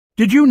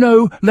Did you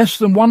know less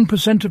than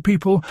 1% of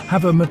people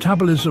have a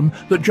metabolism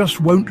that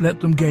just won't let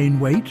them gain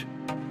weight?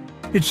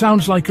 It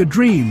sounds like a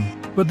dream,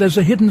 but there's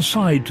a hidden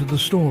side to the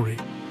story.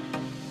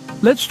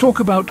 Let's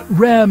talk about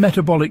rare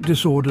metabolic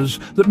disorders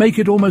that make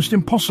it almost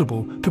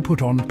impossible to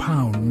put on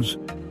pounds.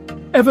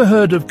 Ever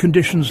heard of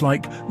conditions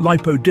like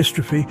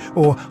lipodystrophy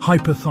or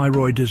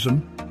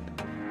hyperthyroidism?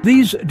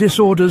 These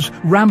disorders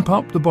ramp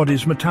up the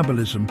body's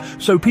metabolism,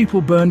 so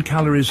people burn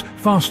calories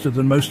faster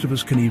than most of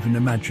us can even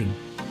imagine.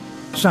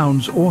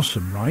 Sounds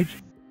awesome, right?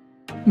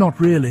 Not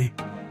really.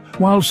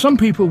 While some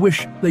people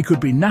wish they could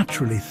be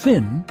naturally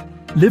thin,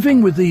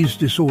 living with these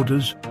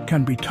disorders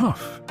can be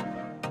tough.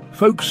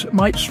 Folks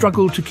might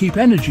struggle to keep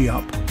energy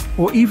up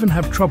or even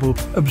have trouble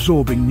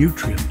absorbing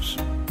nutrients.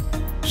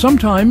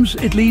 Sometimes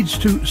it leads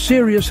to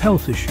serious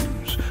health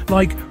issues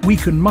like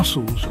weakened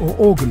muscles or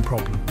organ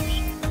problems.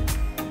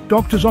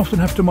 Doctors often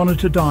have to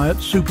monitor diet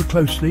super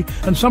closely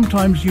and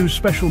sometimes use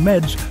special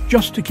meds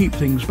just to keep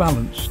things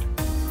balanced.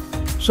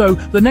 So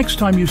the next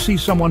time you see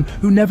someone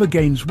who never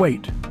gains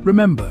weight,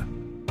 remember,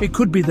 it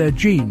could be their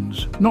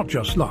genes, not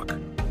just luck.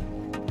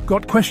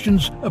 Got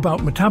questions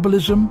about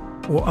metabolism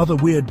or other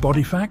weird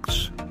body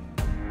facts?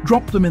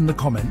 Drop them in the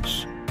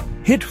comments.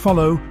 Hit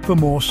follow for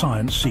more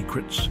science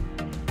secrets.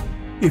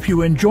 If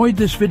you enjoyed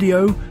this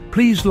video,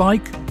 please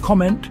like,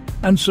 comment,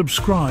 and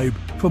subscribe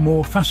for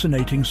more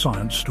fascinating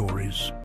science stories.